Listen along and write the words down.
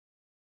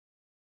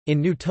In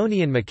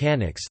Newtonian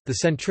mechanics, the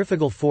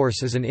centrifugal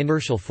force is an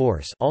inertial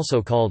force,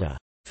 also called a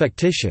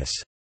fictitious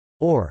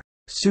or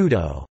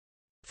pseudo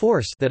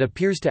force, that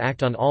appears to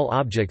act on all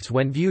objects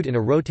when viewed in a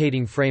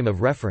rotating frame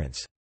of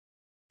reference.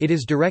 It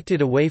is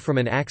directed away from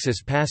an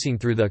axis passing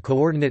through the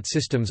coordinate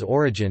system's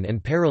origin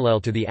and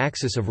parallel to the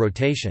axis of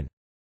rotation.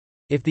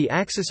 If the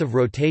axis of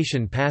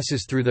rotation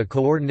passes through the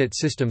coordinate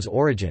system's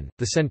origin,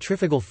 the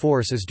centrifugal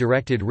force is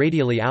directed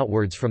radially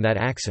outwards from that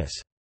axis.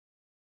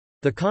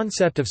 The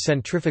concept of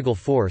centrifugal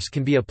force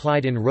can be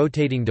applied in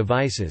rotating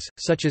devices,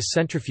 such as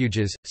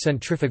centrifuges,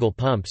 centrifugal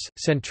pumps,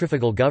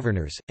 centrifugal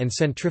governors, and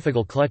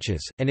centrifugal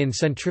clutches, and in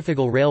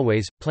centrifugal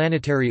railways,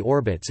 planetary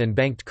orbits and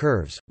banked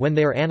curves, when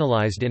they are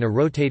analyzed in a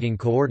rotating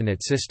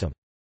coordinate system.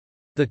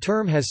 The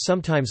term has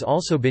sometimes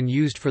also been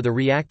used for the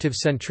reactive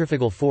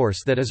centrifugal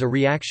force that is a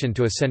reaction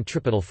to a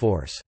centripetal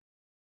force.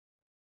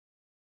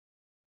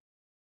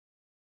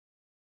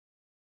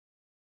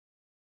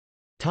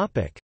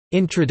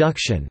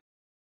 Introduction.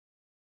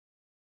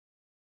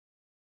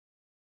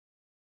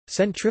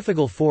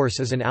 Centrifugal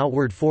force is an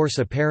outward force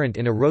apparent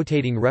in a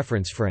rotating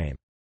reference frame.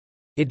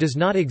 It does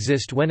not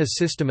exist when a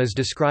system is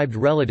described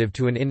relative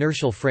to an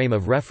inertial frame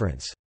of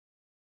reference.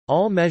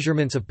 All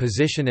measurements of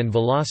position and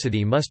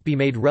velocity must be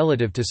made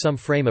relative to some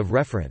frame of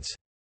reference.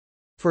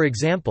 For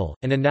example,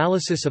 an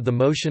analysis of the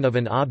motion of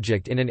an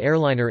object in an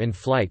airliner in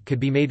flight could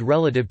be made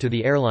relative to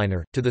the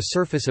airliner, to the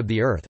surface of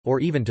the Earth, or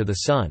even to the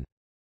Sun.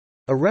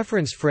 A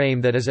reference frame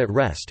that is at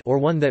rest, or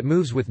one that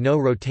moves with no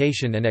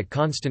rotation and at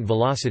constant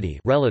velocity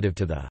relative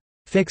to the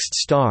fixed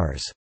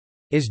stars,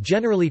 is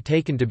generally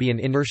taken to be an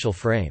inertial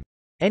frame.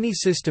 Any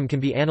system can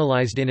be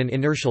analyzed in an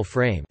inertial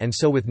frame, and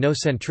so with no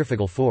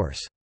centrifugal force.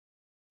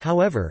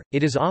 However,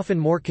 it is often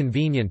more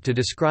convenient to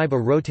describe a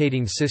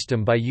rotating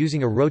system by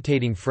using a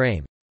rotating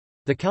frame.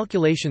 The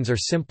calculations are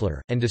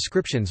simpler, and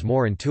descriptions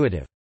more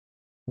intuitive.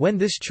 When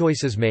this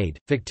choice is made,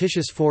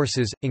 fictitious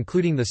forces,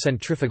 including the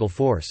centrifugal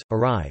force,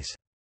 arise.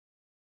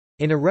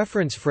 In a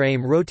reference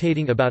frame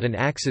rotating about an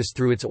axis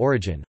through its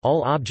origin,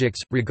 all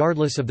objects,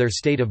 regardless of their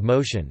state of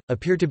motion,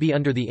 appear to be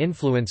under the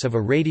influence of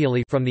a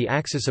radially from the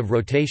axis of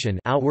rotation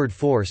outward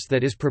force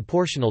that is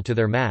proportional to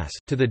their mass,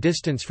 to the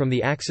distance from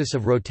the axis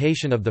of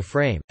rotation of the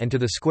frame, and to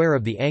the square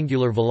of the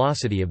angular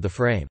velocity of the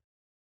frame.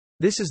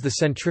 This is the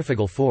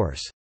centrifugal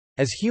force.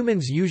 As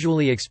humans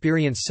usually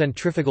experience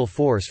centrifugal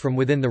force from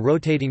within the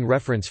rotating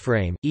reference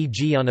frame,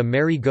 e.g. on a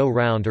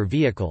merry-go-round or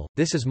vehicle,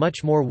 this is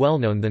much more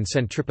well-known than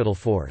centripetal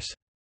force.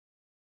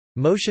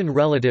 Motion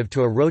relative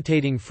to a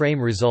rotating frame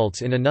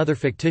results in another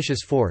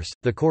fictitious force,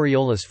 the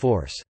Coriolis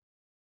force.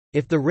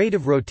 If the rate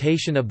of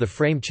rotation of the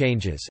frame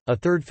changes, a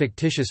third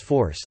fictitious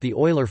force, the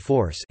Euler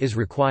force, is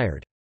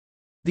required.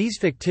 These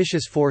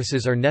fictitious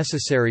forces are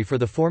necessary for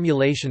the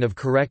formulation of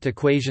correct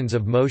equations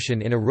of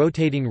motion in a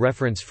rotating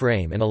reference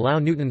frame and allow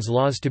Newton's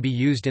laws to be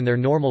used in their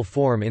normal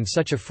form in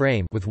such a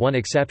frame, with one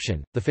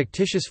exception. The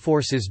fictitious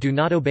forces do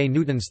not obey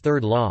Newton's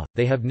third law,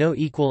 they have no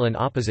equal and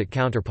opposite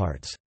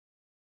counterparts.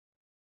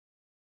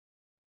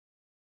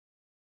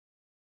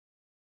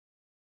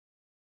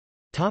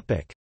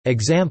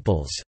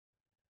 Examples.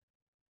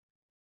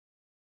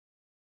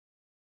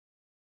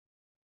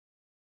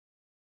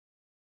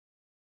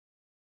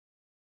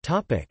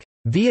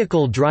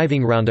 Vehicle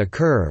driving round a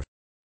curve.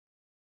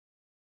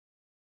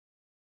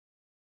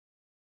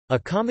 A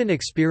common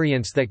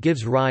experience that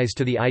gives rise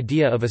to the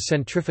idea of a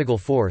centrifugal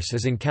force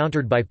is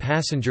encountered by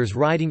passengers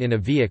riding in a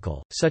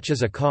vehicle, such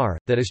as a car,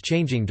 that is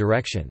changing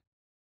direction.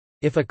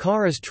 If a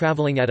car is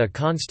traveling at a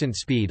constant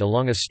speed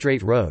along a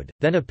straight road,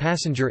 then a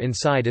passenger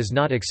inside is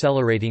not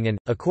accelerating and,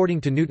 according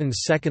to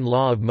Newton's second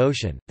law of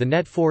motion, the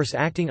net force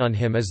acting on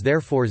him is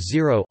therefore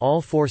zero.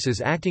 All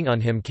forces acting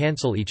on him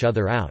cancel each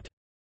other out.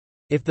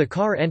 If the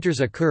car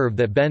enters a curve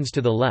that bends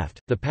to the left,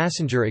 the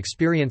passenger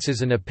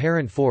experiences an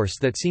apparent force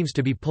that seems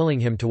to be pulling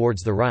him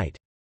towards the right.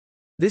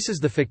 This is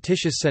the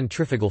fictitious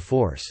centrifugal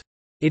force.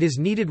 It is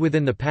needed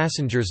within the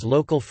passenger's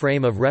local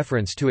frame of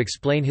reference to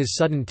explain his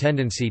sudden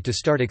tendency to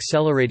start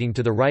accelerating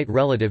to the right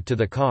relative to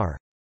the car,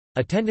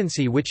 a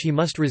tendency which he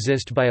must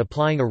resist by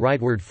applying a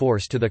rightward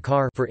force to the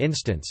car, for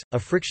instance, a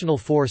frictional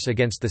force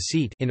against the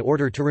seat, in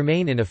order to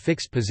remain in a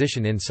fixed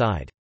position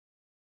inside.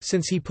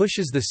 Since he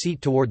pushes the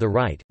seat toward the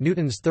right,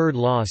 Newton's third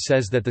law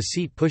says that the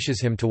seat pushes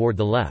him toward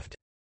the left.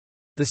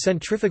 The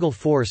centrifugal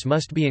force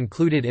must be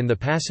included in the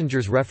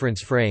passenger's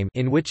reference frame,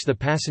 in which the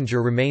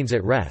passenger remains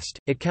at rest.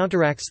 It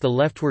counteracts the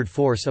leftward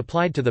force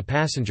applied to the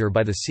passenger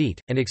by the seat,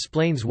 and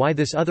explains why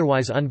this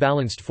otherwise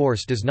unbalanced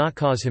force does not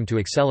cause him to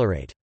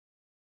accelerate.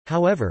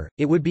 However,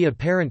 it would be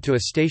apparent to a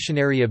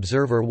stationary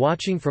observer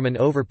watching from an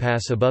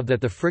overpass above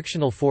that the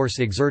frictional force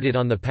exerted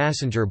on the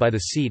passenger by the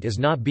seat is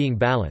not being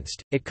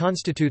balanced. It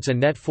constitutes a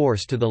net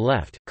force to the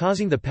left,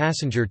 causing the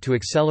passenger to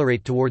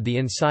accelerate toward the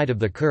inside of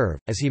the curve,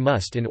 as he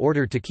must in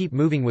order to keep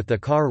moving with the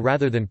car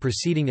rather than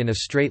proceeding in a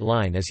straight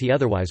line as he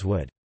otherwise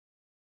would.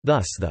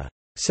 Thus the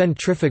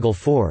centrifugal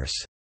force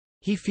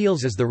he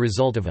feels is the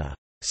result of a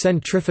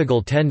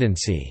centrifugal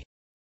tendency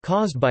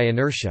caused by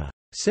inertia.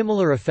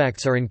 Similar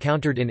effects are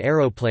encountered in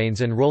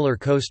aeroplanes and roller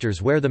coasters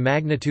where the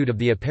magnitude of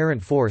the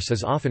apparent force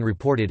is often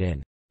reported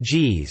in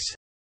G's.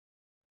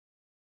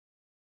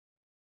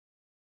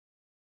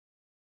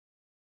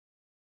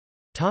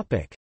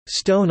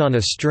 Stone on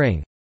a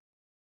string.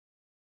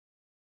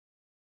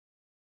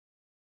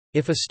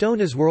 If a stone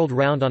is whirled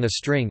round on a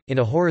string, in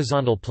a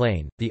horizontal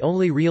plane, the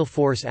only real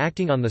force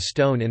acting on the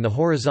stone in the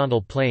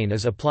horizontal plane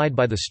is applied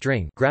by the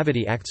string.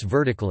 Gravity acts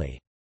vertically.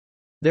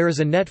 There is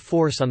a net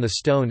force on the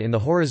stone in the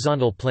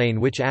horizontal plane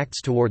which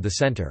acts toward the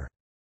center.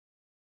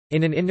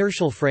 In an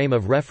inertial frame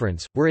of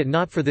reference, were it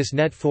not for this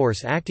net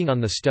force acting on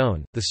the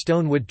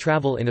stone would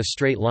travel in a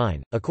straight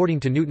line, according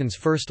to Newton's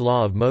first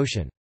law of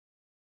motion.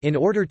 In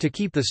order to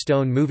keep the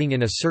stone moving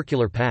in a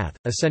circular path,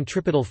 a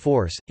centripetal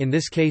force, in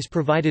this case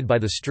provided by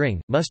the string,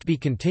 must be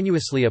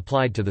continuously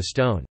applied to the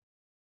stone.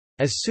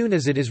 As soon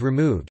as it is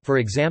removed, for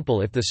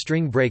example if the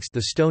string breaks,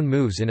 the stone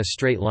moves in a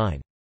straight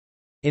line.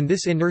 In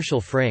this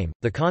inertial frame,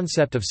 the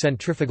concept of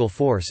centrifugal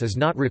force is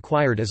not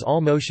required as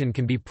all motion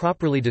can be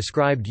properly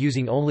described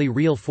using only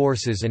real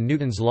forces and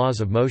Newton's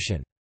laws of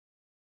motion.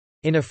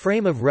 In a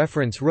frame of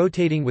reference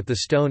rotating with the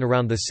stone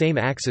around the same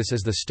axis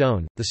as the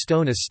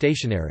stone is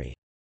stationary.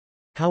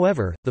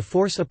 However, the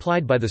force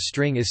applied by the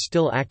string is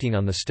still acting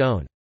on the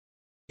stone.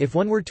 If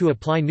one were to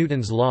apply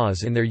Newton's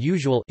laws in their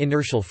usual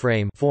inertial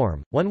frame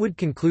form, one would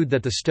conclude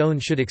that the stone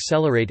should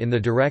accelerate in the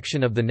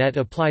direction of the net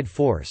applied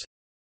force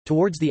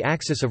towards the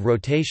axis of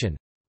rotation,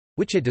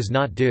 which it does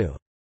not do.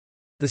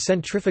 The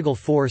centrifugal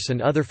force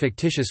and other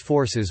fictitious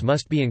forces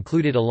must be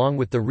included along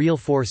with the real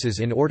forces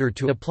in order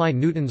to apply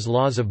Newton's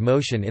laws of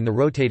motion in the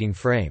rotating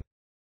frame.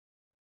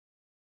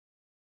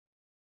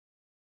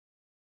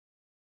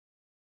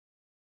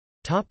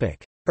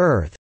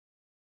 Earth.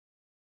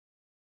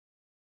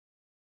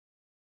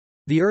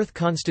 The Earth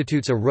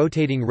constitutes a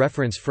rotating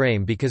reference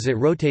frame because it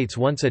rotates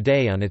once a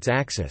day on its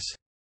axis.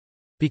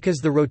 Because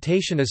the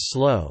rotation is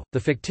slow, the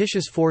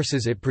fictitious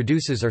forces it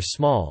produces are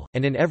small,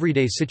 and in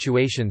everyday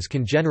situations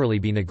can generally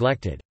be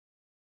neglected.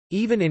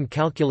 Even in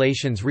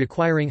calculations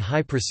requiring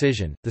high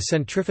precision, the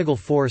centrifugal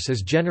force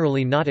is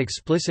generally not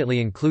explicitly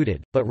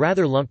included, but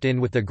rather lumped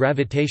in with the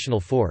gravitational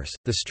force.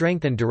 The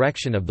strength and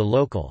direction of the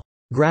local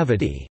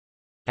gravity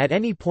at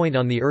any point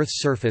on the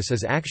Earth's surface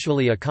is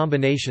actually a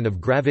combination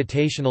of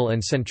gravitational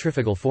and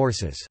centrifugal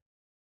forces.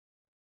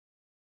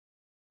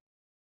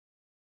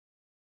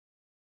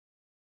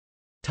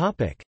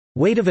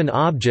 Weight of an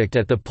object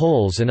at the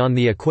poles and on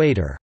the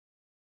equator.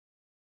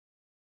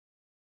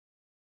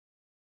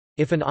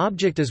 If an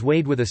object is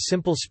weighed with a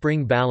simple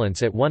spring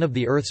balance at one of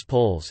the Earth's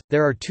poles,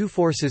 there are two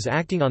forces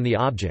acting on the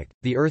object,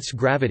 the Earth's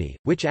gravity,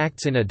 which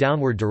acts in a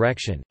downward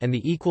direction, and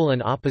the equal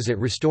and opposite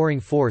restoring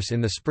force in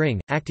the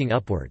spring, acting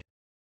upward.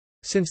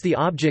 Since the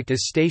object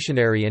is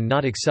stationary and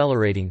not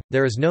accelerating,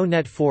 there is no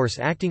net force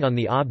acting on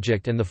the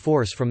object and the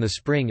force from the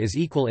spring is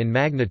equal in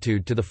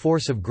magnitude to the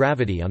force of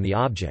gravity on the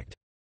object.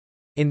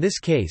 In this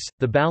case,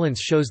 the balance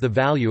shows the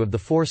value of the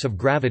force of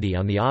gravity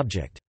on the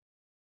object.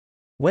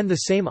 When the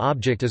same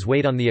object is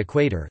weighed on the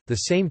equator, the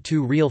same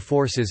two real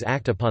forces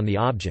act upon the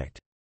object.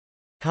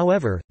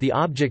 However, the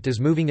object is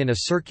moving in a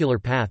circular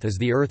path as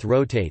the Earth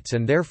rotates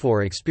and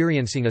therefore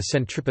experiencing a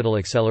centripetal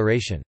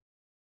acceleration.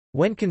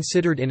 When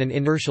considered in an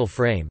inertial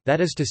frame,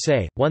 that is to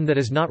say, one that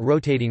is not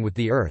rotating with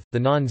the Earth, the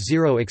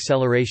non-zero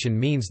acceleration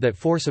means that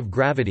force of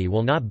gravity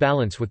will not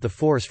balance with the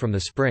force from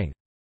the spring.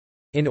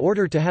 In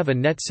order to have a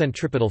net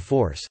centripetal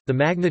force, the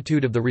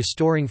magnitude of the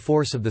restoring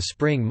force of the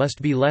spring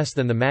must be less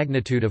than the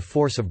magnitude of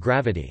force of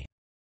gravity.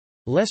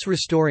 Less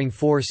restoring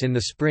force in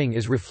the spring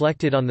is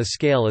reflected on the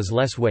scale as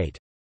less weight,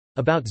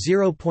 about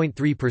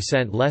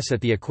 0.3% less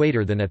at the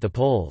equator than at the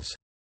poles.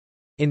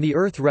 In the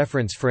Earth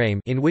reference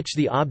frame, in which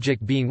the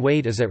object being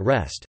weighed is at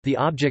rest, the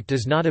object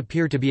does not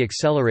appear to be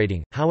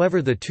accelerating,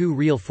 however the two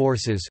real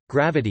forces,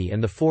 gravity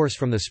and the force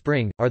from the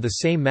spring, are the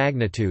same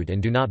magnitude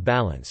and do not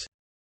balance.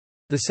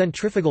 The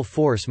centrifugal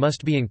force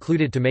must be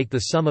included to make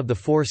the sum of the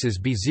forces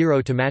be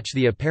zero to match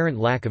the apparent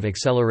lack of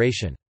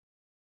acceleration.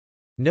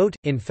 Note,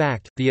 in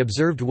fact, the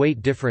observed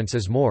weight difference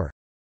is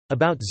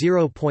more—about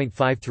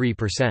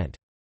 0.53%.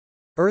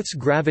 Earth's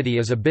gravity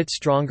is a bit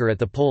stronger at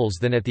the poles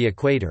than at the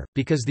equator,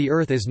 because the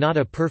Earth is not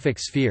a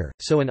perfect sphere,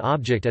 so an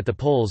object at the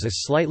poles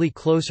is slightly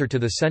closer to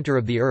the center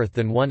of the Earth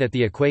than one at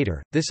the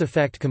equator. This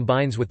effect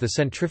combines with the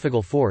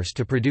centrifugal force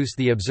to produce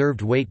the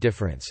observed weight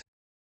difference.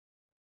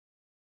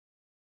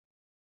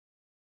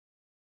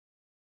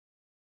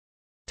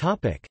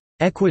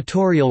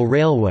 Equatorial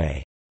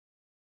railway.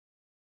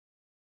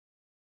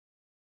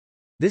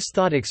 This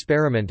thought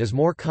experiment is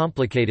more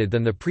complicated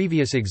than the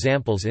previous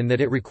examples in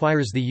that it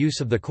requires the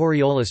use of the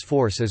Coriolis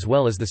force as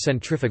well as the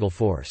centrifugal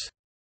force.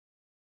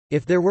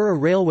 If there were a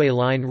railway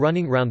line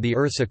running round the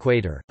Earth's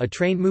equator, a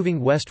train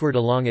moving westward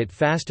along it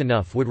fast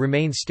enough would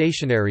remain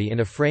stationary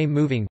in a frame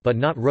moving but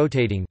not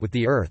rotating with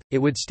the Earth, it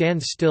would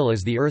stand still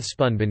as the Earth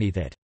spun beneath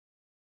it.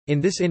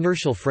 In this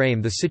inertial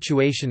frame the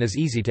situation is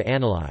easy to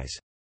analyze.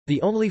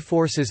 The only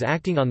forces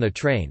acting on the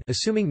train,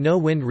 assuming no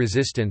wind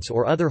resistance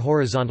or other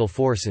horizontal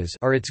forces,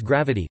 are its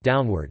gravity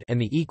downward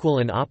and the equal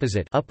and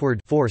opposite upward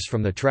force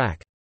from the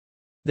track.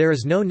 There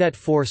is no net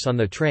force on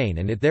the train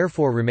and it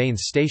therefore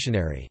remains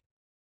stationary.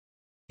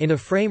 In a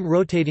frame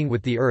rotating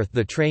with the Earth,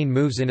 the train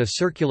moves in a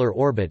circular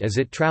orbit as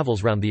it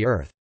travels round the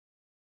Earth.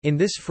 In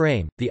this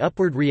frame, the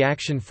upward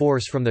reaction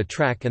force from the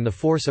track and the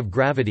force of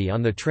gravity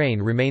on the train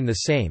remain the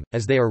same,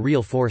 as they are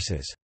real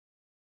forces.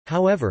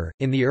 However,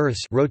 in the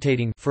Earth's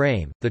rotating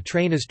frame, the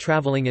train is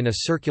traveling in a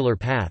circular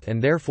path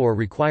and therefore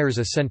requires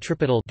a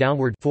centripetal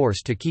downward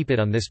force to keep it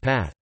on this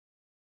path.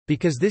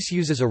 Because this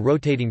uses a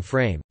rotating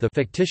frame, the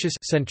fictitious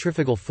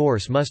centrifugal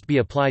force must be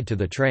applied to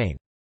the train.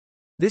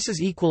 This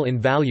is equal in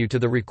value to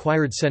the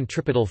required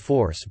centripetal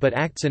force but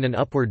acts in an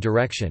upward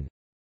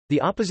direction—the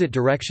opposite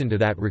direction to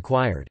that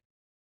required.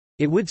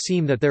 It would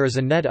seem that there is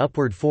a net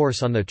upward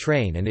force on the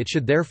train and it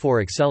should therefore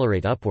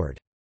accelerate upward.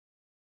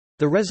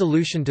 The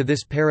resolution to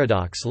this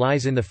paradox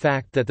lies in the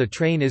fact that the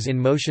train is in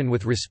motion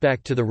with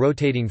respect to the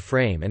rotating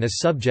frame and is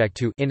subject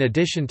to, in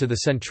addition to the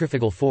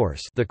centrifugal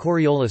force, the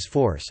Coriolis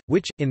force,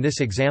 which, in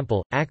this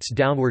example, acts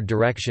downward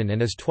direction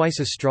and is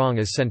twice as strong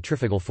as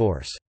centrifugal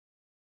force.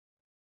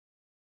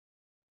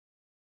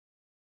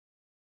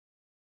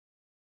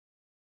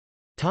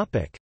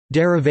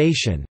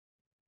 Derivation.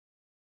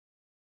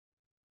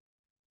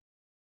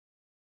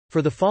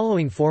 For the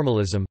following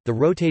formalism, the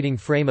rotating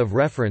frame of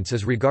reference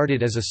is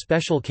regarded as a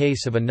special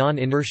case of a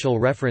non-inertial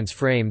reference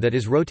frame that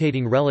is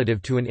rotating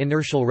relative to an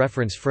inertial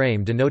reference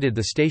frame denoted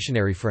the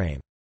stationary frame.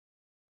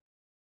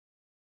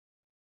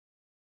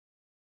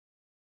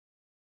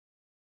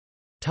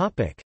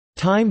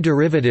 Time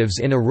derivatives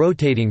in a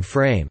rotating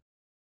frame.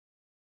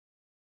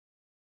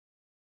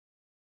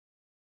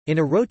 In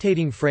a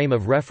rotating frame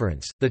of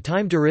reference, the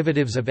time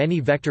derivatives of any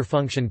vector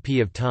function p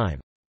of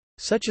time,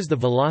 such as the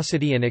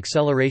velocity and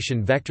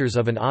acceleration vectors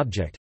of an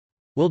object,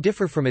 will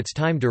differ from its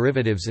time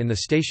derivatives in the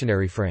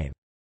stationary frame.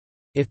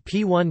 If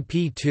p1,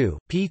 p2,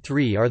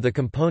 p3 are the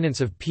components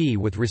of p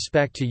with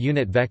respect to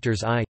unit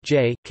vectors I,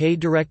 j, k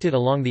directed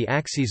along the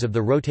axes of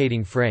the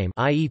rotating frame,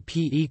 i.e.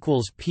 p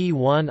equals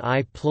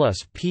p1i plus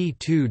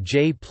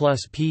p2j plus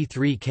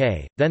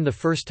p3k, then the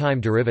first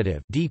time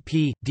derivative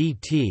dp,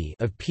 dt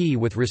of p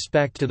with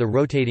respect to the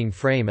rotating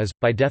frame is,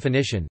 by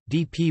definition,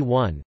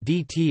 dp1,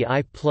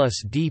 dti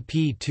plus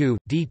dp2,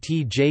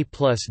 dtj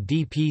plus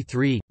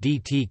dp3,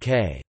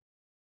 dtk.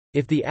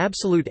 If the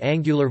absolute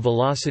angular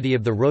velocity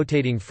of the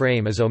rotating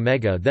frame is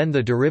omega, then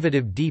the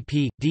derivative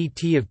dp,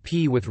 dt of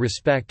p with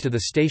respect to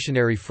the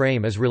stationary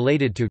frame is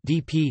related to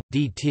dp,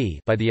 dt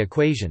by the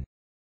equation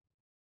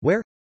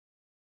where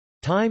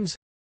times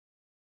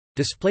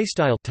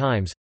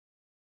times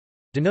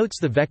denotes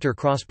the vector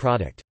cross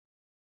product.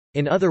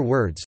 In other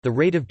words, the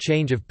rate of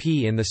change of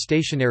p in the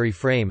stationary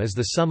frame is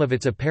the sum of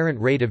its apparent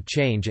rate of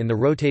change in the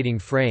rotating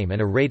frame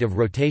and a rate of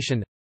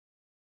rotation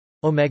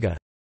omega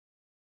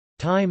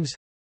times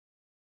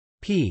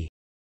p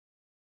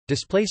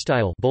display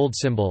style bold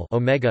symbol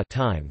omega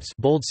times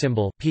bold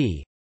symbol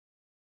p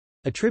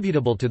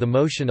attributable to the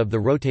motion of the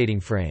rotating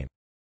frame.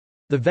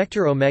 The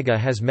vector omega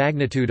has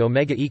magnitude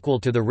omega equal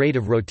to the rate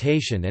of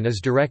rotation and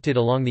is directed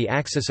along the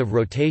axis of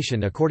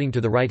rotation according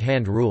to the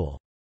right-hand rule.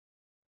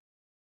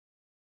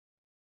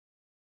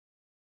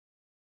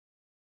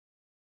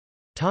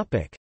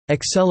 Topic: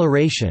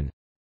 Acceleration.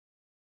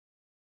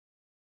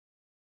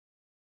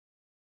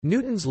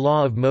 Newton's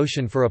law of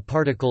motion for a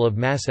particle of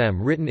mass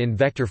m written in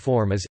vector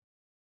form is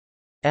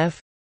F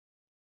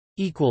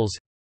equals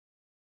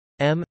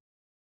m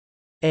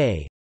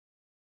a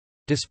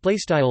display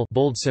style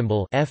bold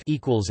symbol F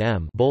equals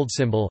m bold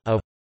symbol a,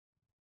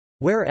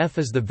 where F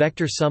is the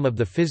vector sum of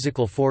the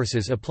physical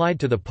forces applied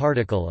to the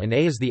particle and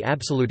a is the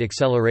absolute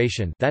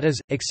acceleration, that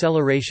is,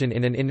 acceleration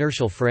in an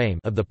inertial frame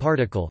of the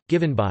particle,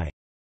 given by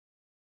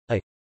a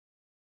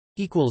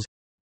equals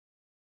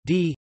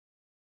d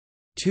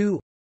 2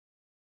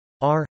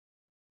 r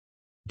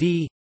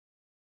d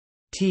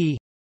t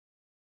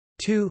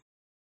 2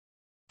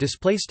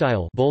 display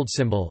style bold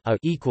symbol a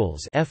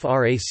equals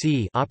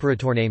frac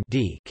operator name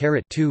d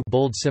caret 2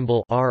 bold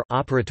symbol r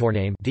operator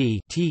name d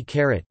t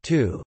caret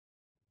 2,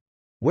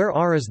 where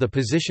r is the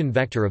position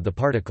vector of the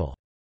particle.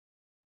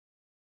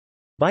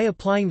 By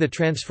applying the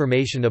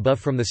transformation above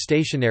from the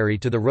stationary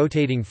to the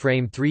rotating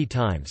frame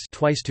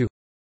twice to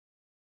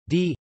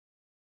d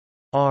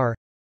r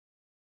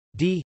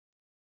d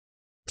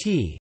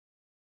t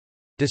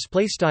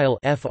display style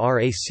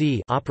frac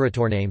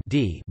operator name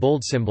d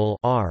bold symbol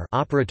r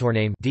operator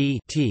name d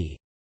t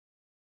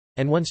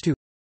and once to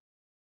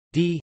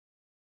d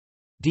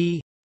d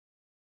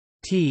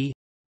t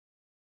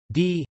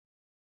d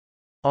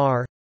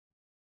r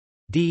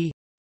d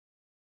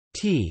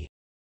t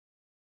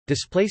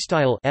display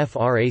style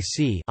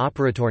frac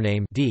operator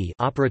name d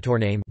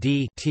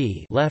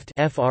left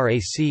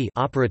frac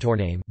operator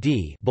name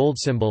d bold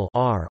symbol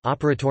r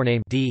operator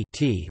name d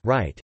t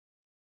right.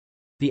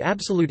 The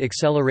absolute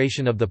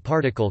acceleration of the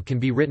particle can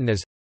be written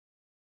as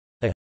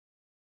a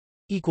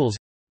equals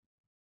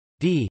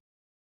d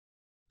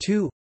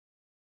 2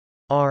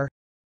 r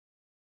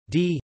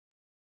d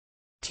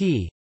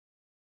t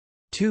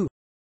 2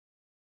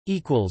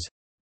 equals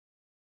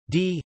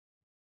d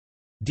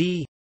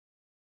d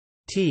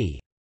t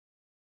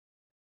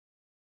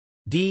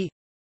d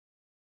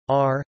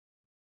r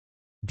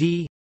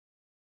d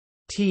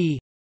T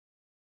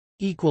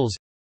equals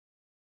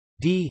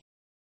d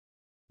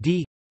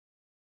d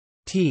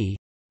t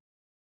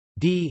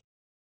d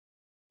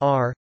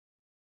r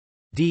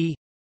d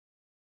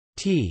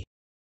t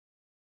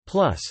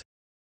plus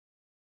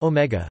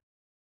omega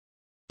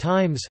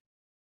times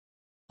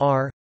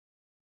r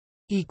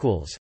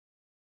equals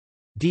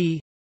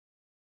d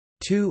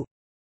 2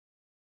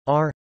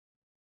 r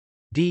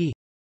d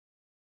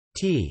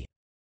t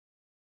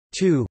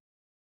 2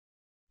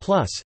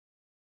 plus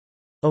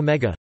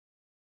omega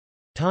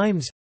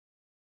times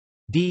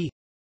d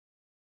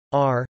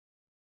r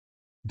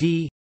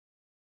d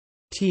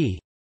t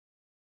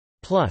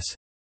plus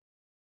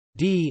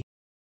d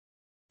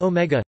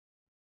omega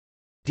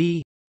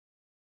d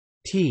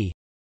t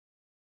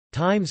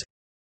times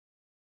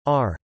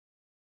r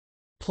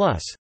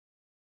plus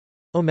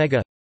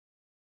omega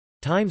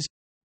times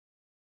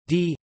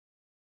d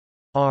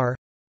r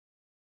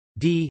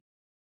d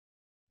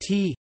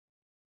t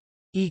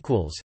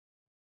equals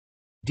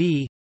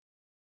d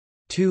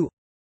 2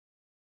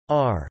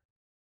 r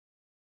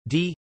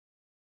d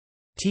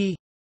t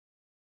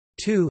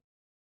 2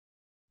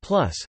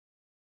 plus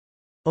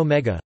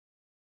omega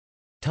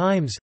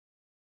times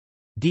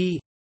d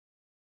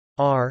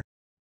r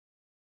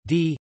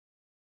d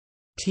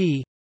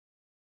t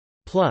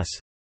plus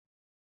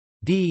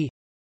d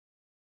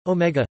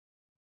omega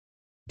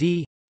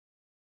d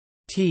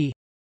t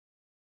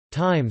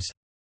times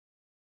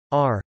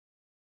r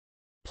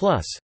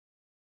plus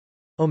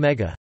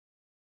omega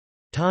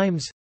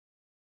times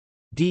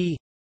d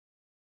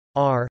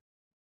r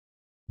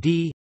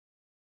d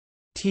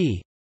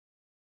t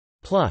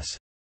plus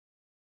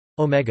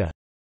omega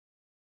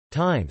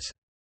times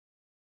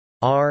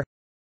r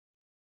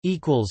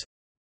equals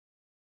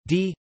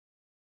d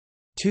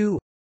 2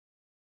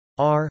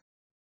 r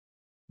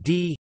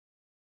d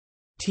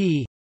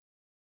t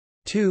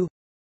 2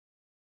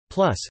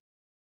 plus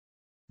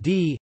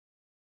d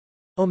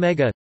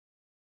omega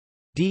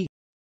d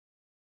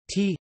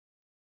t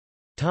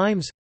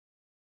times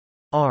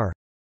r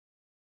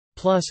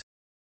plus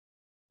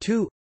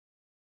 2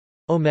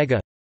 omega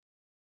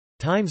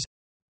times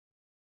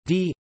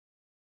d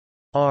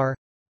r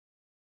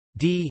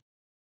d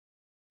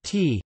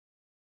t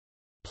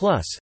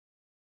plus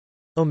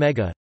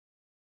omega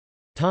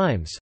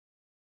times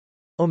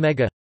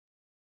omega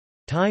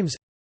times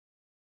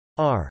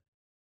r.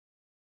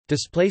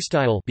 Display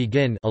style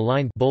begin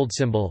aligned bold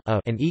symbol a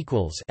and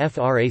equals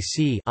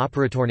frac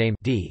operator name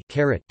d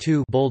caret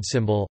 2 bold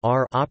symbol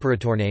r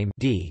operator name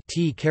d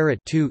t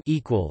caret 2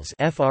 equals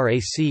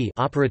frac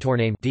operator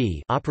name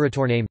d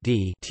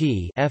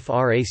t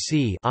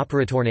frac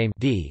operator name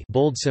d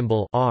bold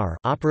symbol r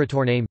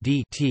operator name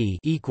d t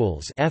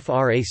equals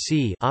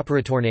frac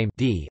operator name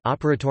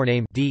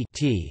d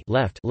t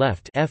left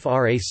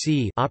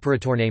frac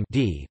operator name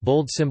d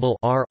bold symbol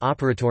r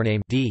operator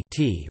name d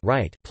t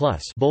right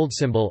plus bold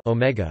symbol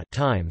omega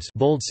times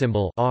bold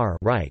symbol r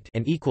right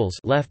and equals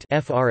left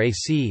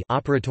frac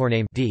operator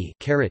name d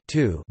caret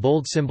 2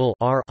 bold symbol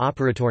r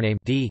operator name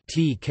d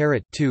t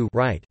caret 2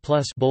 right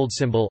plus bold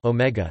symbol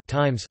omega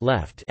times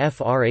left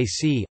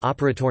frac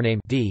operator name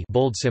d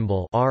bold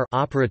symbol r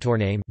operator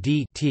name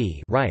d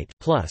t right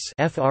plus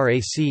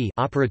frac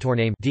operator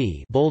name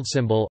d bold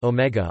symbol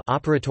omega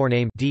operator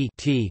name d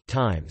t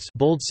times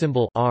bold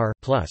symbol r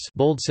plus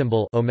bold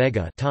symbol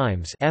omega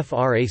times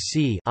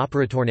frac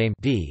operator name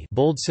d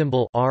bold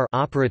symbol r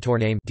operator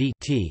name d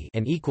t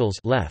and equals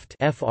left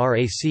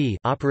frac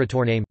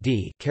operator name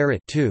d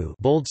caret 2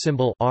 bold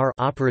symbol r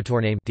operator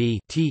name d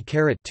t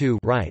caret 2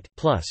 right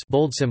plus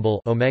bold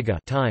symbol omega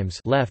times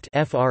left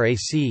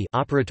frac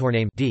operator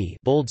name d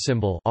bold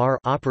symbol r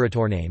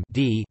operator name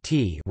d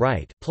t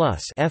right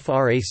plus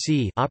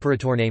frac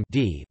operator name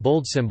d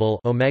bold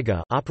symbol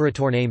omega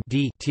operator name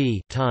d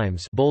t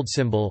times bold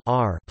symbol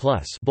r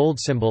plus bold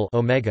symbol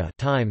omega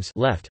times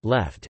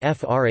left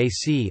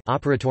frac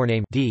operator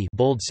name d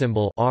bold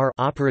symbol r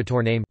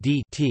operator name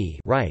d t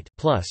right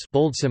plus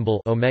bold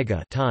symbol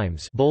omega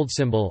times bold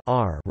symbol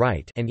r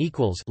right and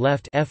equals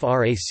left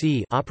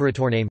frac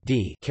operator name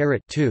d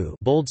caret 2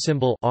 bold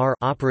symbol r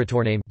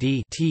operator name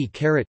d t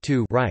caret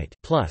 2 right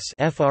plus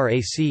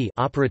frac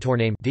operator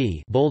name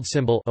d bold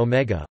symbol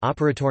omega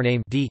operator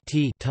name d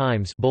t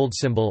times bold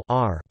symbol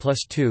r plus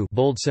 2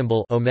 bold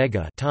symbol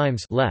omega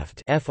times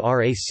left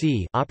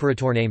frac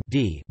operator name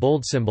d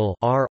bold symbol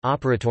r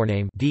operator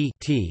name d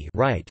t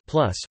right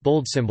plus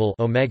bold symbol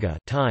omega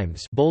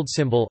times bold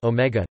symbol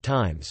omega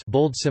times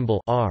bold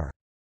symbol r.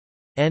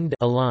 End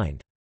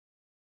aligned.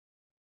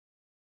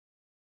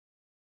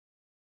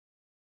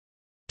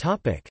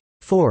 Topic: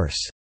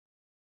 Force.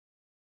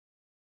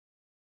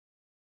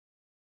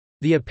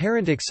 The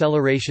apparent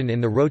acceleration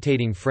in the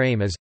rotating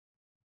frame is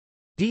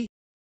d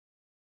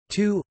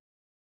 2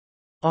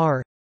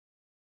 r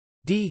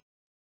d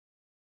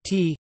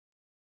t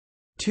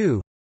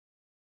 2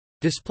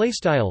 display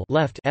style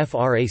left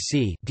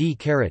frac d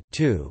caret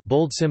 2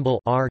 bold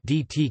symbol r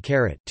d t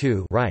caret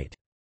 2 right.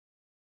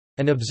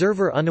 An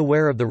observer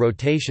unaware of the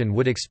rotation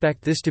would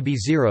expect this to be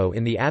zero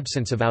in the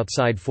absence of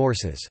outside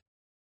forces.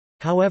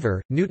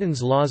 However,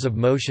 Newton's laws of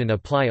motion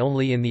apply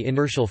only in the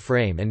inertial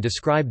frame and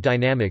describe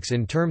dynamics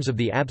in terms of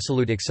the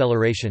absolute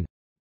acceleration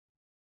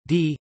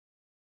d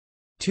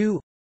 2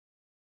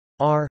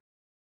 r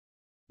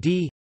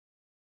d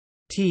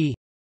t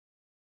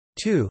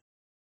 2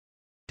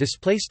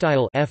 display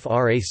style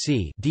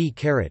frac d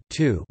caret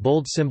 2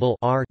 bold symbol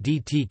r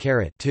dt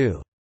caret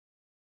 2.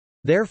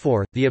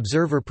 Therefore, the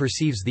observer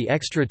perceives the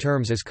extra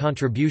terms as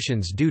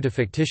contributions due to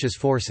fictitious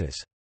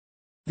forces.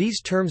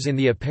 These terms in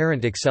the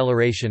apparent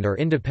acceleration are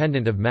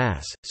independent of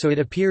mass, so it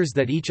appears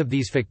that each of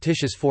these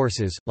fictitious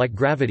forces, like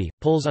gravity,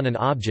 pulls on an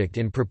object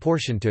in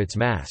proportion to its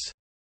mass.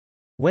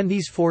 When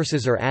these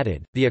forces are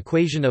added, the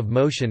equation of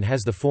motion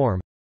has the form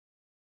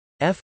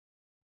F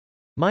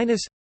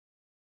minus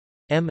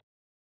m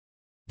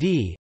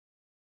d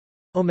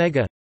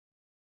omega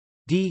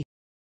d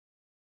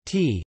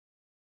t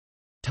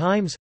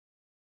times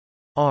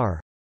r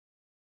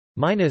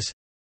minus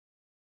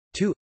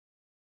 2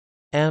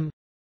 m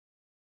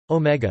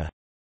omega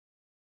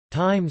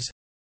times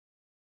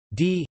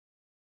d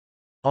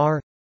r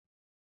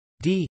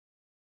d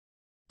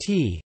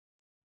t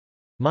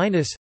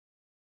minus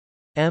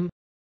m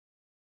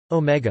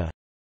omega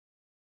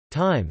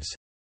times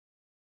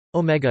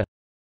omega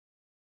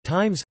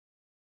times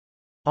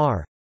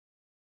r.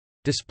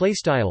 Display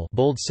style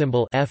bold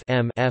symbol f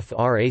m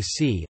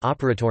frac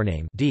operator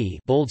name d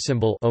bold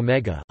symbol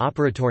omega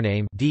operator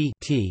name d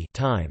t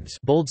times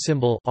bold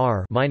symbol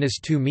r minus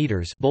 2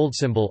 meters bold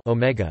symbol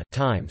omega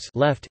times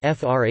left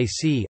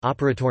frac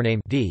operator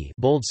name d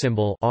bold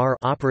symbol r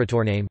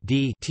operator name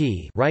d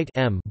t right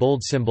m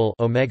bold symbol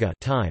omega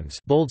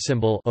times bold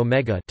symbol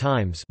omega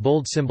times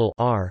bold symbol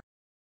r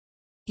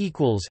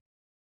equals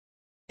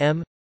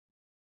m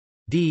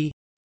d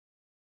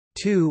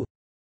 2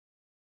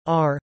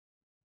 r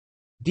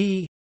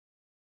d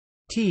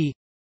t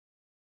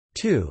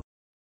 2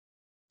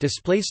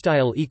 display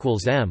style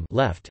equals m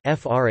left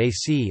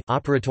frac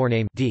operator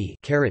name d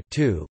caret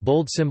 2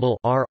 bold symbol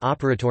r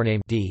operator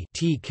name d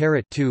t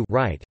caret 2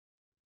 right.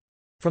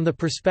 From the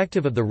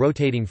perspective of the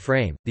rotating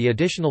frame, the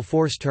additional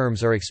force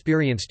terms are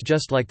experienced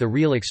just like the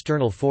real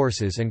external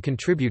forces and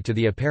contribute to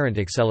the apparent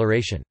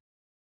acceleration.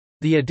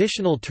 The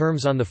additional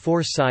terms on the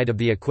force side of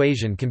the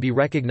equation can be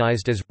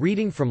recognized as,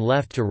 reading from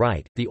left to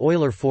right, the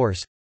Euler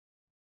force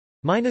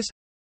minus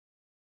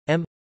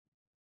m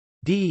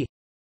d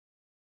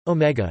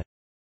omega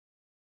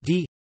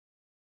d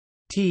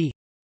t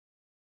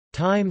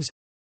times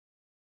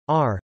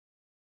r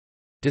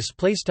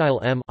display style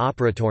m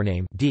operator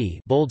name d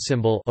bold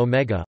symbol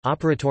omega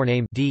operator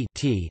name d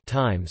t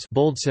times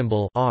bold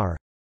symbol r.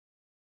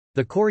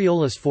 The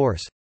Coriolis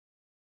force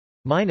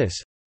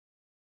minus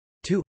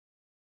 2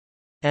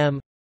 m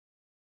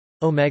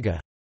omega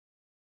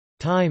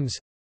times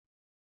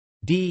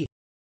d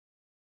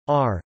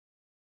r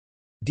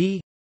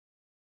d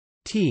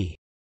t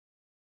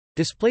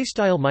display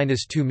style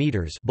minus 2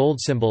 meters bold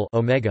symbol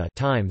omega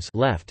times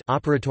left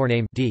operator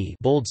name d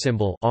bold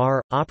symbol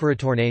r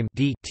operator name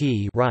d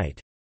t right,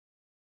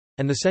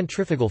 and the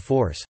centrifugal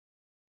force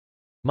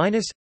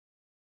minus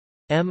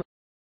m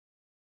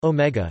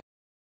omega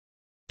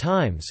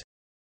times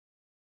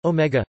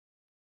omega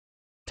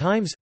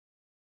times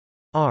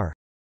r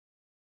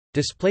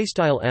display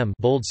style m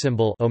bold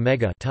symbol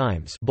omega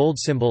times bold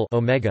symbol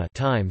omega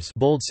times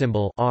bold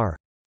symbol r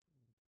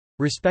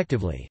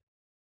respectively.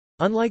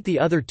 Unlike the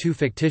other two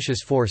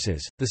fictitious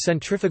forces, the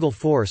centrifugal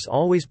force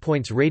always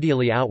points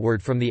radially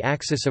outward from the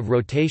axis of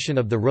rotation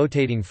of the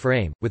rotating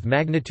frame, with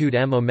magnitude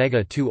m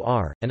omega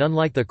 2r, and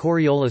unlike the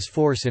Coriolis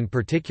force in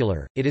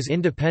particular, it is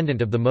independent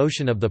of the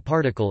motion of the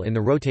particle in the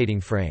rotating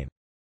frame.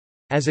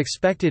 As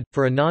expected,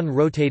 for a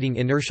non-rotating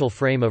inertial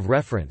frame of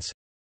reference,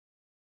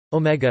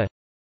 omega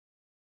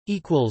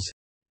equals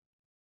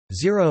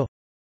 0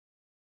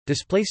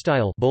 display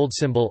style bold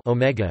symbol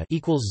omega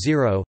equals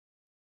 0,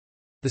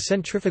 the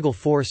centrifugal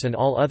force and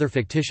all other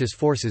fictitious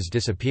forces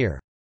disappear.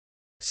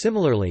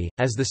 Similarly,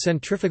 as the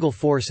centrifugal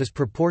force is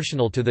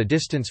proportional to the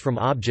distance from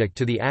object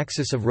to the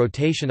axis of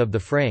rotation of the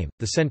frame,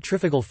 the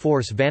centrifugal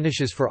force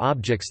vanishes for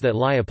objects that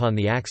lie upon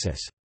the axis.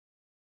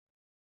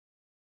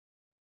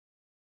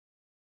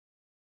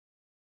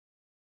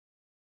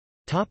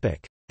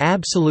 Topic: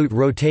 Absolute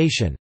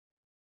rotation.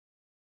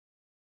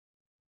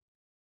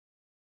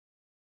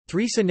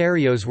 Three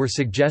scenarios were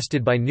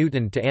suggested by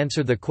Newton to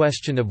answer the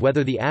question of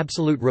whether the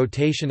absolute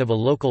rotation of a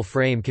local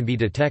frame can be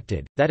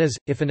detected, that is,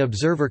 if an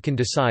observer can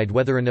decide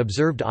whether an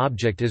observed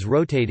object is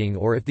rotating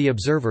or if the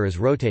observer is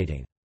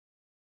rotating.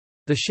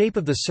 The shape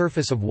of the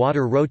surface of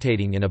water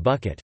rotating in a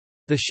bucket.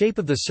 The shape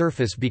of the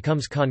surface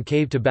becomes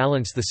concave to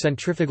balance the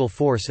centrifugal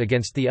force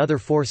against the other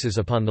forces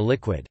upon the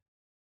liquid.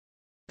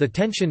 The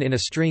tension in a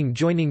string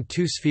joining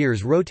two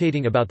spheres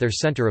rotating about their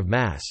center of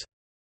mass.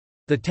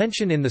 The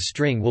tension in the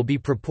string will be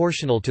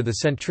proportional to the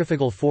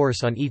centrifugal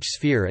force on each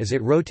sphere as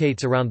it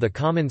rotates around the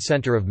common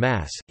center of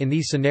mass. In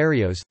these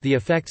scenarios, the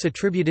effects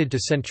attributed to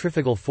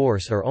centrifugal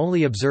force are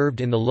only observed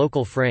in the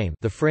local frame,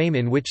 the frame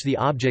in which the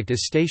object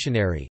is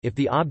stationary, if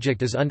the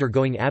object is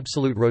undergoing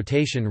absolute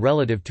rotation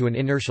relative to an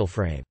inertial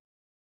frame.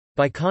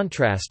 By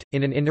contrast,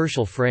 in an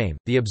inertial frame,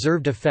 the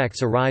observed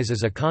effects arise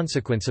as a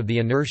consequence of the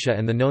inertia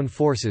and the known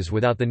forces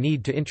without the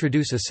need to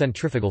introduce a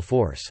centrifugal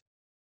force.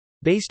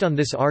 Based on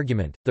this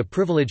argument, the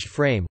privileged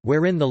frame,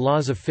 wherein the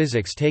laws of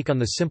physics take on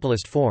the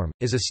simplest form,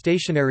 is a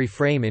stationary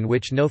frame in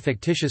which no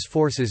fictitious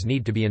forces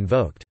need to be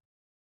invoked.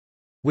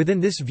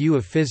 Within this view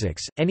of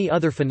physics, any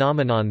other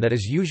phenomenon that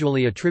is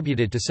usually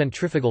attributed to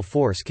centrifugal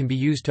force can be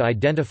used to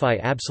identify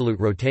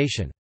absolute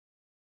rotation.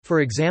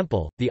 For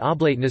example, the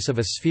oblateness of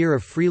a sphere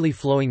of freely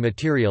flowing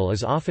material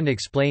is often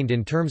explained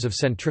in terms of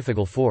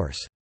centrifugal force.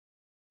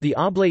 The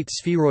oblate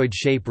spheroid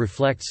shape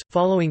reflects,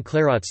 following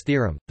Clairaut's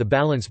theorem, the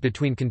balance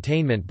between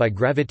containment by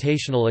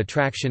gravitational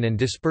attraction and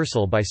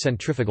dispersal by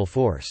centrifugal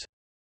force.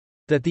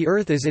 That the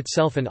Earth is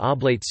itself an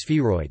oblate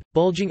spheroid,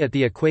 bulging at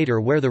the equator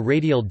where the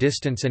radial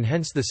distance and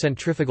hence the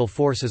centrifugal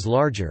force is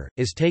larger,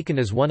 is taken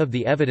as one of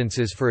the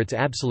evidences for its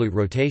absolute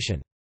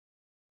rotation.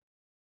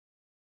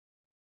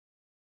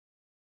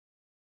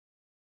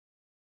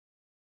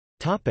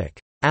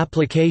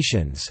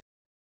 Applications.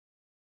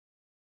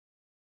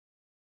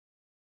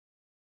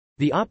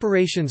 The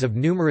operations of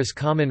numerous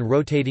common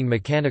rotating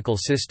mechanical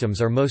systems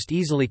are most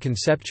easily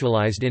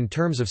conceptualized in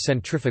terms of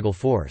centrifugal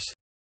force.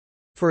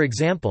 For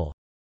example,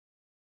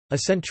 a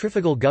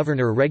centrifugal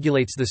governor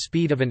regulates the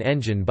speed of an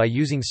engine by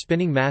using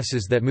spinning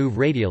masses that move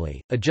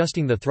radially,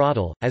 adjusting the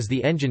throttle, as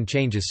the engine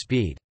changes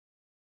speed.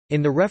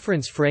 In the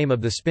reference frame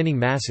of the spinning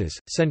masses,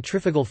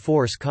 centrifugal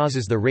force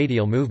causes the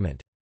radial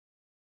movement.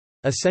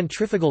 A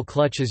centrifugal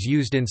clutch is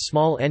used in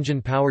small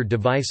engine-powered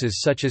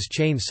devices such as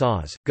chain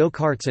saws,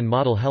 go-karts and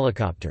model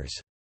helicopters.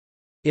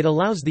 It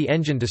allows the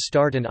engine to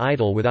start and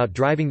idle without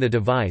driving the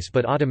device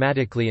but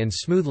automatically and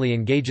smoothly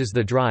engages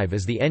the drive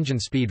as the engine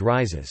speed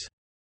rises.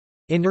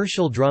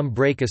 Inertial drum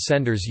brake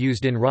ascenders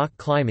used in rock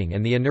climbing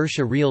and the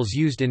inertia reels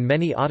used in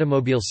many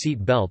automobile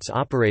seat belts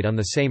operate on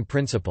the same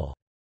principle.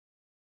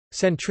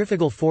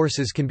 Centrifugal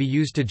forces can be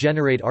used to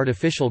generate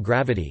artificial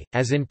gravity,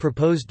 as in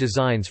proposed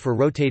designs for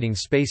rotating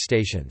space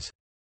stations.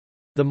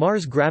 The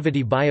Mars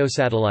gravity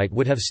biosatellite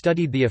would have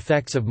studied the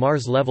effects of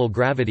Mars-level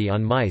gravity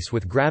on mice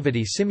with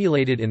gravity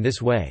simulated in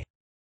this way.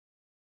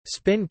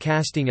 Spin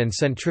casting and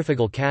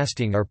centrifugal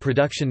casting are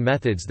production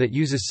methods that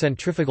uses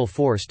centrifugal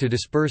force to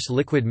disperse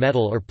liquid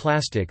metal or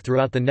plastic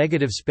throughout the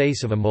negative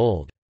space of a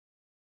mold.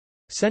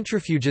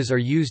 Centrifuges are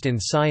used in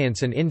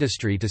science and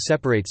industry to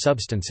separate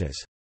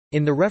substances.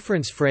 In the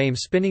reference frame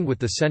spinning with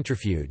the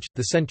centrifuge,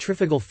 the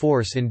centrifugal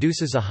force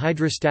induces a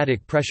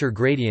hydrostatic pressure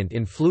gradient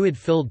in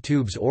fluid-filled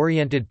tubes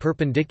oriented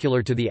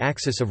perpendicular to the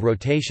axis of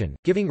rotation,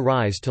 giving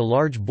rise to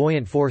large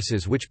buoyant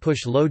forces which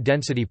push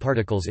low-density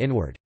particles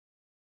inward.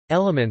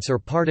 Elements or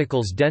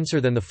particles denser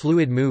than the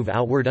fluid move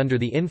outward under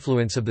the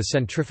influence of the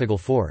centrifugal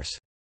force.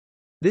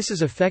 This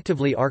is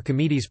effectively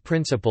Archimedes'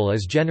 principle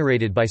as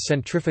generated by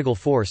centrifugal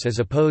force as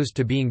opposed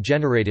to being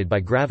generated by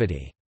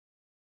gravity.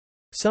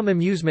 Some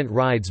amusement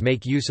rides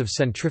make use of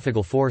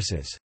centrifugal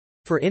forces.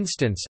 For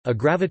instance, a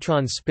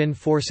gravitron spin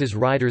forces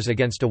riders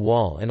against a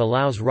wall and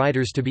allows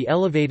riders to be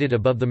elevated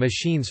above the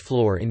machine's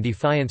floor in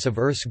defiance of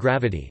Earth's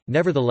gravity.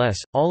 Nevertheless,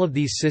 all of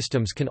these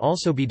systems can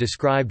also be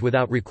described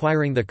without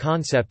requiring the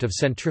concept of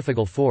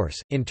centrifugal force,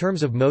 in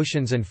terms of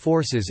motions and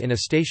forces in a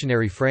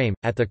stationary frame,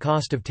 at the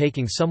cost of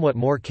taking somewhat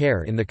more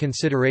care in the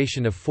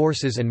consideration of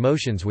forces and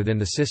motions within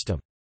the system.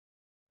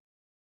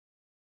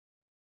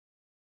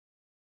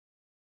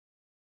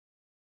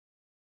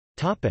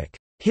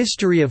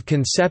 History of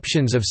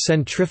conceptions of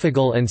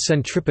centrifugal and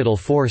centripetal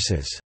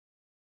forces.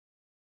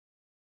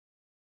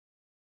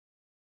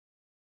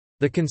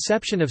 The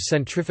conception of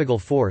centrifugal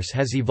force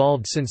has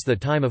evolved since the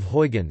time of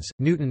Huygens,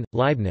 Newton,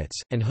 Leibniz,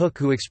 and Hooke,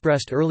 who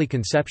expressed early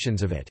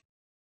conceptions of it.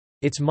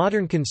 Its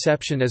modern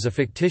conception as a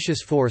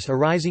fictitious force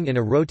arising in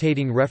a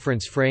rotating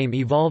reference frame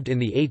evolved in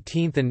the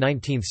 18th and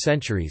 19th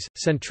centuries.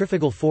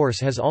 Centrifugal force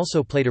has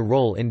also played a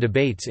role in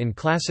debates in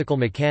classical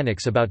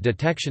mechanics about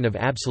detection of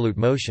absolute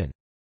motion.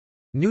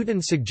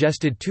 Newton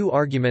suggested two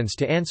arguments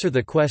to answer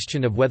the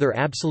question of whether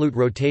absolute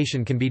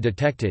rotation can be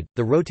detected,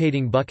 the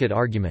rotating bucket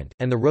argument,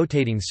 and the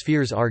rotating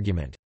spheres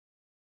argument.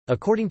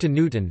 According to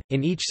Newton,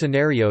 in each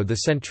scenario the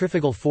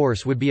centrifugal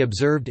force would be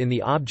observed in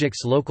the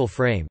object's local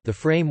frame, the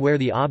frame where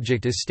the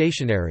object is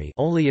stationary,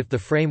 only if the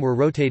frame were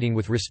rotating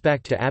with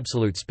respect to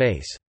absolute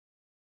space.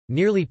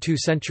 Nearly 2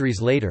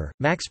 centuries later,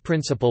 Mach's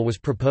principle was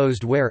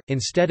proposed where,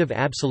 instead of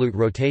absolute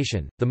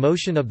rotation, the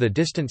motion of the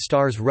distant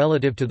stars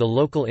relative to the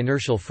local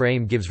inertial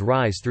frame gives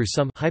rise through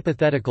some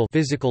hypothetical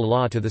physical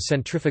law to the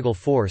centrifugal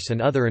force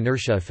and other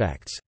inertia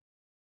effects.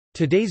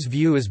 Today's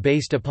view is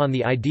based upon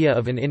the idea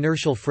of an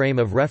inertial frame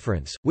of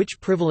reference, which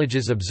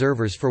privileges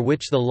observers for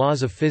which the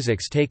laws of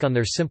physics take on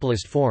their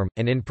simplest form,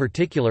 and in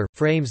particular,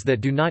 frames that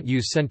do not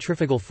use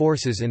centrifugal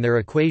forces in their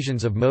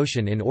equations of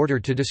motion in order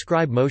to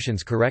describe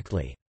motions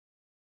correctly.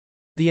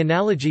 The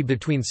analogy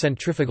between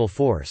centrifugal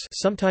force,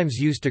 sometimes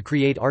used to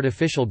create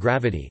artificial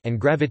gravity, and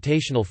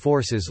gravitational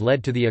forces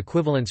led to the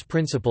equivalence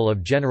principle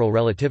of general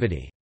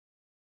relativity.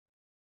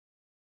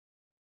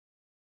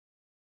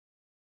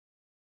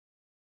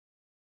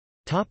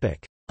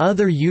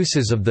 Other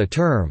uses of the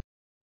term.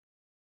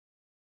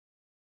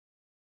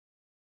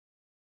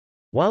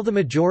 While the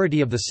majority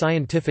of the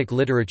scientific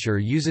literature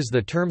uses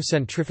the term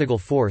centrifugal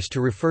force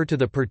to refer to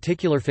the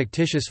particular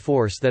fictitious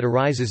force that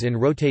arises in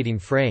rotating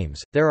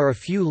frames, there are a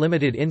few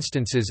limited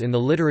instances in the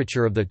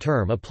literature of the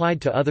term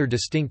applied to other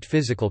distinct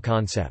physical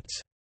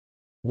concepts.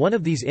 One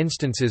of these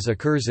instances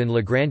occurs in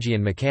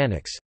Lagrangian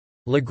mechanics.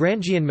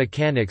 Lagrangian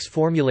mechanics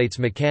formulates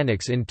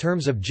mechanics in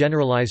terms of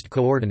generalized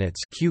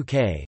coordinates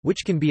 (qk),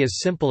 which can be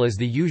as simple as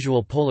the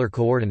usual polar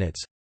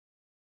coordinates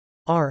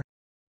r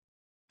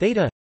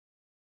theta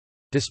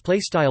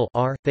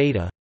r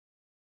theta,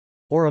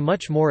 or a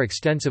much more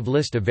extensive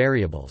list of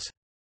variables.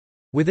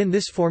 Within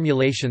this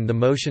formulation, the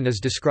motion is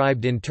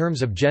described in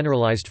terms of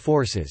generalized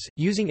forces,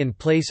 using in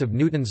place of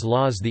Newton's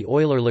laws the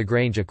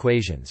Euler-Lagrange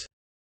equations.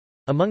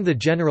 Among the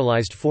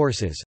generalized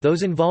forces,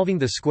 those involving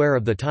the square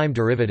of the time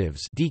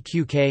derivatives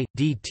dqk,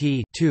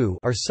 dt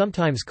are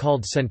sometimes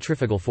called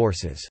centrifugal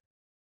forces.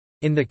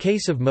 In the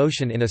case of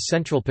motion in a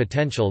central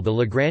potential, the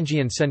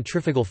Lagrangian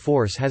centrifugal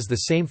force has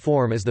the same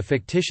form as the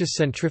fictitious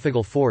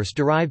centrifugal force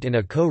derived in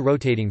a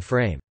co-rotating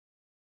frame.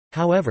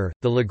 However,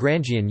 the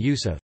Lagrangian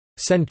use of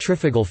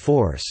centrifugal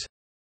force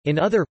in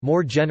other,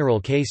 more general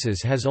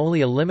cases has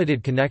only a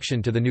limited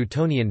connection to the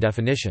Newtonian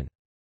definition.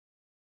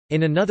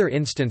 In another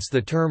instance,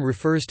 the term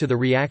refers to the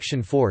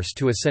reaction force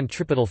to a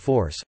centripetal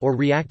force, or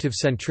reactive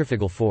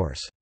centrifugal force.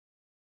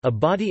 A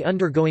body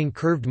undergoing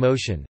curved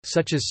motion,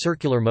 such as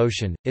circular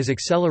motion, is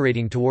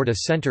accelerating toward a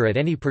center at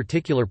any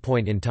particular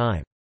point in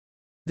time.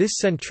 This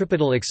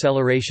centripetal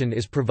acceleration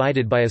is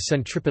provided by a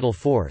centripetal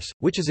force,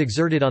 which is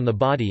exerted on the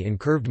body in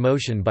curved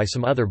motion by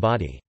some other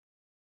body.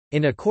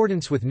 In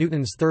accordance with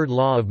Newton's third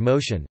law of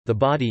motion, the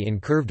body in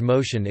curved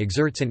motion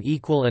exerts an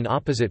equal and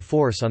opposite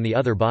force on the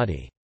other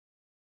body.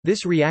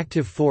 This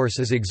reactive force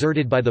is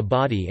exerted by the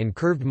body in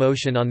curved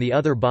motion on the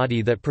other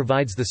body that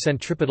provides the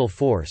centripetal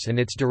force, and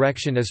its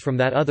direction is from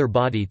that other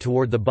body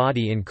toward the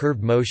body in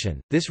curved motion.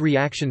 This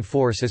reaction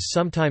force is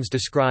sometimes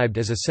described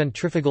as a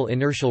centrifugal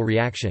inertial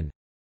reaction.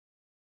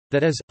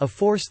 That is, a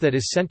force that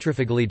is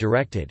centrifugally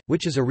directed,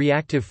 which is a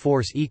reactive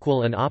force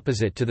equal and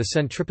opposite to the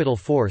centripetal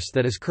force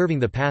that is curving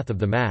the path of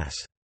the mass.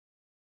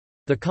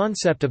 The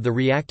concept of the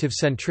reactive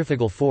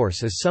centrifugal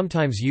force is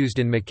sometimes used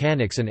in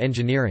mechanics and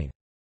engineering.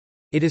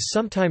 It is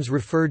sometimes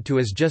referred to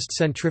as just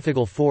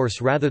centrifugal force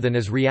rather than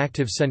as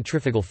reactive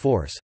centrifugal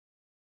force,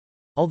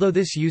 although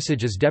this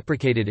usage is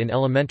deprecated in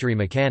elementary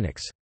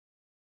mechanics.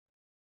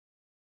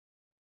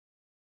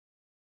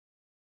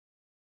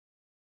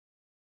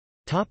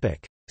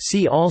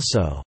 See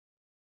also: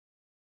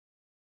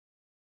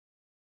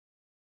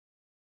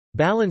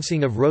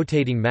 balancing of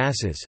rotating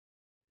masses,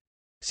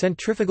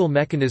 centrifugal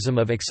mechanism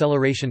of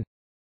acceleration,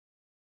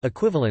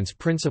 equivalence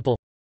principle,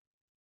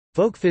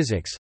 folk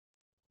physics,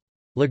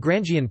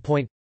 Lagrangian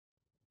point,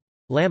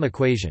 Lamb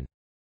equation.